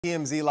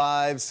TMZ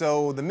Live.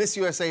 So the Miss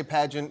USA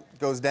pageant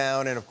goes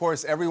down, and of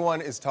course, everyone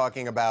is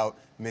talking about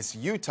Miss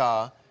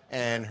Utah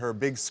and her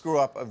big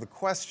screw-up of the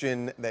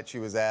question that she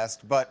was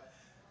asked. But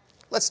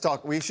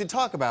we should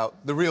talk about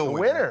the real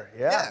winner.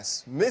 Yeah.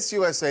 Yes, Miss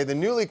USA, the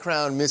newly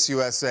crowned Miss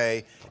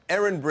USA,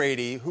 Erin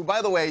Brady, who,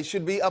 by the way,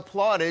 should be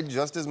applauded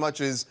just as much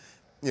as,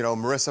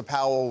 Marissa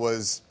Powell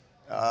was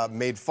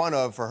made fun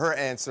of for her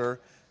answer.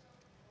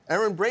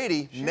 Erin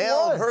Brady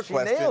nailed her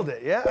question. She nailed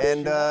it, yeah.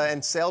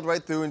 And sailed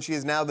right through, and she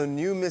is now the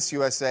new Miss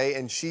USA,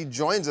 and she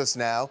joins us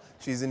now.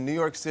 She's in New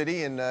York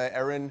City, and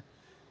Erin,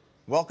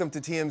 welcome to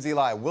TMZ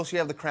Live. Will she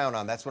have the crown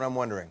on? That's what I'm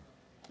wondering.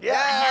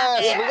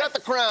 Yes, we got the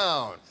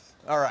crown.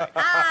 All right.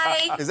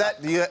 Hi. Is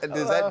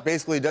that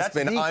basically just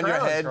been on your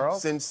head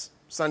since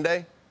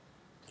Sunday?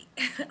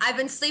 I've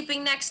been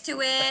sleeping next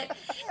to it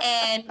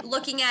and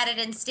looking at it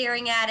and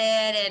staring at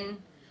it, and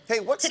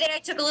today I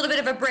took a little bit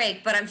of a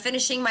break, but I'm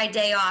finishing my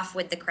day off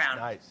with the crown.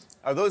 Nice.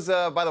 Are those,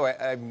 by the way,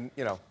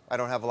 I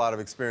don't have a lot of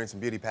experience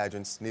in beauty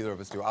pageants. Neither of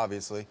us do,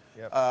 obviously.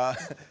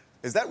 Yep.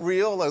 Is that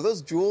real? Are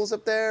those jewels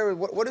up there?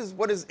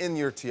 What is in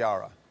your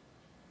tiara?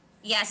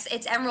 Yes,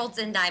 it's emeralds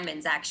and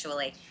diamonds,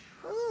 actually.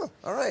 Oh,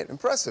 all right,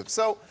 impressive.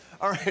 So,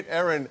 all right,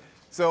 Erin,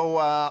 so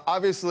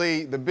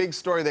obviously the big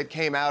story that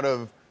came out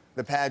of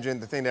the pageant,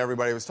 the thing that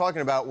everybody was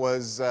talking about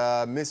was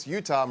Miss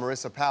Utah,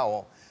 Marissa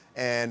Powell,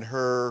 and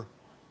her,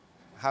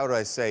 how do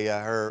I say,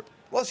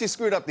 well, she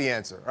screwed up the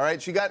answer, all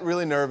right? She got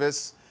really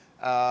nervous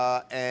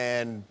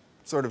and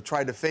sort of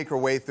tried to fake her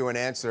way through an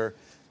answer.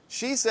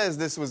 She says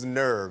this was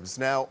nerves.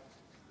 Now,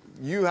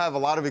 you have a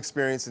lot of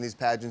experience in these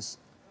pageants.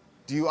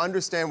 Do you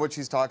understand what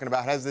she's talking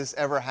about? Has this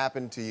ever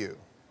happened to you?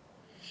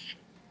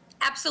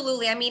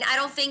 Absolutely. I mean, I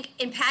don't think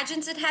in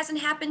pageants it hasn't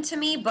happened to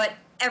me, but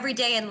every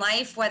day in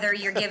life, whether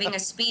you're giving a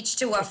speech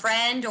to a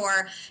friend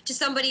or to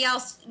somebody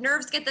else,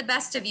 nerves get the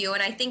best of you.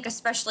 And I think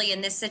especially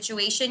in this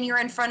situation, you're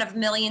in front of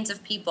millions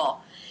of people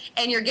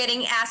and you're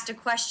getting asked a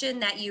question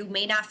that you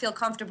may not feel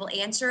comfortable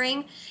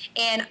answering.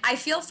 And I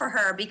feel for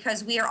her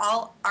because we are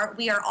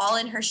all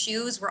in her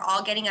shoes. We're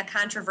all getting a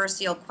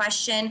controversial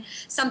question,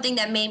 something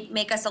that may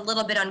make us a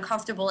little bit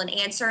uncomfortable in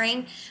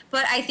answering.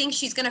 But I think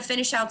she's going to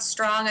finish out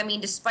strong. I mean,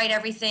 despite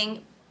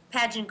everything,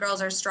 pageant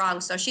girls are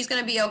strong, so she's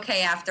going to be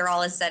okay after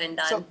all is said and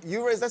done. So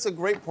that's a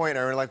great point,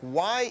 Erin. Like,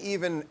 why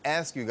even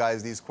ask you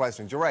guys these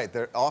questions? You're right.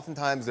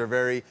 Oftentimes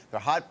they're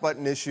hot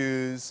button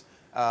issues.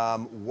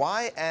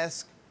 Why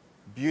ask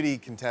beauty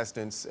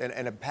contestants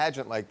in a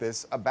pageant like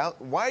this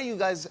why are you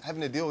guys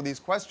having to deal with these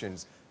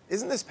questions?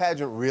 Isn't this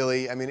pageant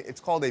really, I mean, it's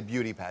called a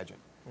beauty pageant.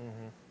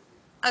 Mm-hmm.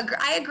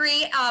 I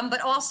agree, but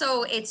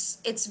also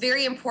it's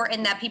very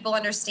important that people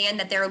understand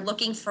that they're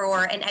looking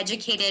for an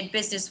educated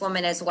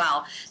businesswoman as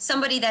well.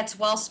 Somebody that's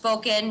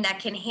well-spoken, that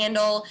can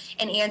handle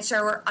an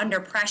answer under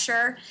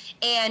pressure.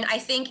 And I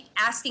think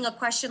asking a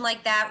question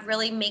like that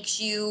really makes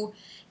you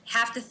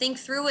have to think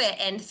through it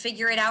and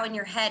figure it out in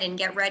your head and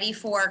get ready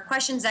for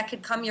questions that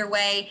could come your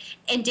way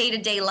in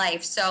day-to-day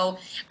life. So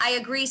I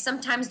agree,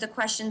 sometimes the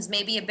questions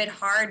may be a bit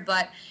hard,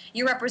 but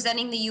you're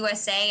representing the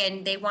USA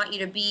and they want you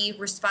to be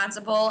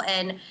responsible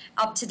and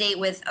up to date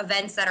with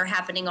events that are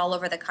happening all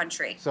over the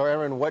country. So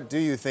Erin, what do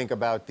you think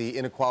about the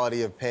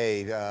inequality of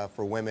pay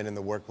for women in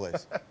the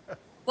workplace?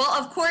 Well,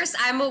 of course,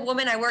 I'm a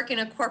woman. I work in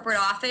a corporate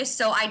office,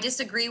 so I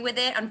disagree with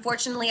it.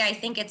 Unfortunately, I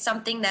think it's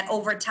something that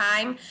over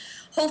time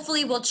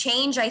hopefully will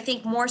change. I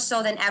think more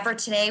so than ever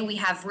today, we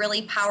have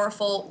really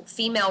powerful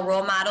female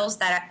role models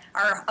that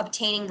are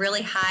obtaining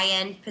really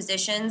high-end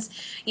positions.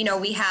 You know,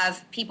 we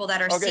have people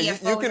that are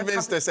CFOs. You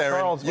convinced us,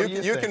 Erin. Charles,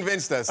 you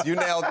convinced us. You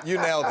nailed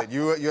it.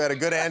 You had a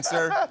good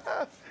answer.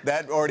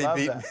 That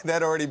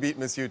already beat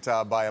Miss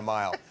Utah by a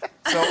mile.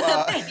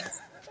 So.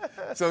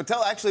 So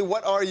actually,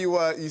 what are you,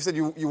 you said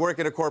you work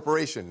at a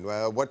corporation.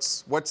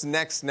 What's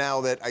next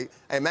now that, I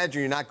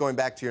imagine you're not going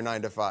back to your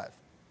 9 to 5.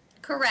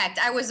 Correct.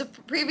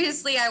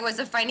 Previously I was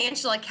a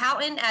financial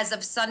accountant as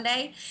of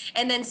Sunday,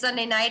 and then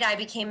Sunday night I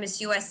became Miss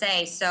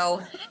USA.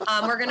 So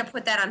we're going to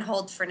put that on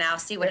hold for now,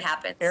 see what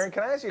happens. Erin,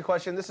 can I ask you a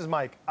question? This is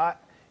Mike.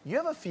 You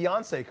have a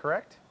fiance,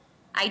 correct?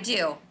 I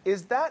do.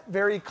 Is that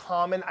very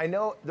common? I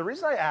know the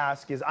reason I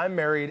ask is I'm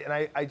married, and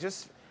I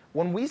just,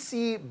 when we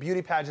see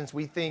beauty pageants,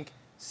 we think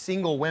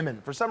single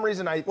women. For some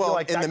reason, I feel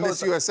like in the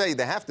Miss USA,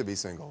 they have to be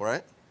single,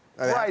 right?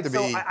 They have to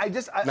be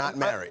not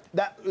married.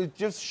 That is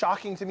just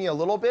shocking to me a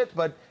little bit,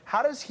 but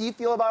how does he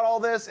feel about all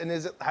this? And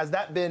has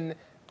that been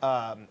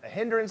a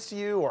hindrance to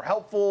you or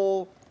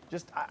helpful?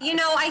 You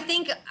know, I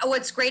think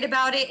what's great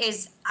about it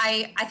is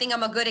I think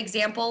I'm a good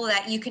example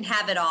that you can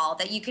have it all,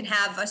 that you can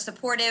have a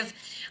supportive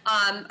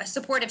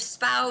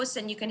spouse,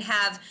 and you can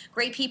have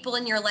great people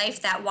in your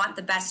life that want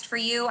the best for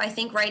you. I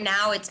think right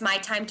now it's my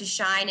time to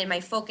shine, and my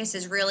focus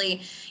is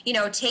really,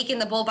 taking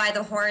the bull by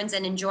the horns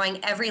and enjoying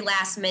every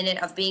last minute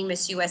of being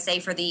Miss USA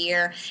for the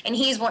year. And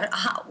he's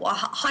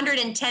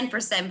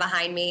 110%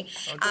 behind me.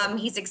 Okay.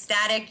 He's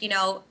ecstatic,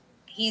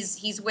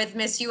 He's with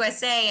Miss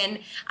USA, and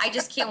I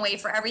just can't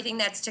wait for everything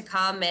that's to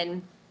come,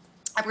 and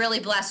I'm really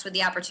blessed with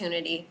the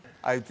opportunity.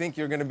 I think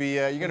you're going to be.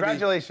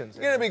 Congratulations.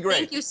 You're going to be great.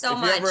 Thank you so if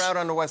much. If you're ever out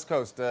on the West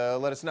Coast,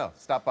 let us know.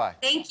 Stop by.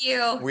 Thank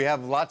you. We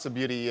have lots of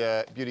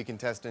beauty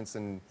contestants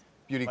and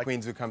beauty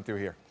queens who come through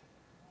here.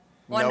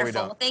 Wonderful. No, we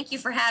don't. Well, thank you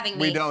for having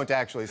me. We don't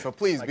actually. So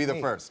please be the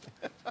first.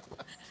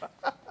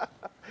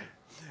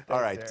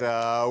 All right,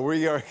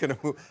 we are going to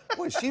move.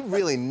 Boy, she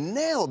really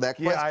nailed that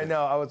question. Yeah, I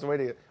know. I was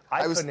waiting.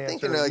 I was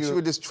thinking she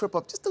would just trip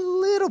up just a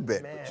little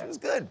bit. Man. She was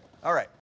good. All right.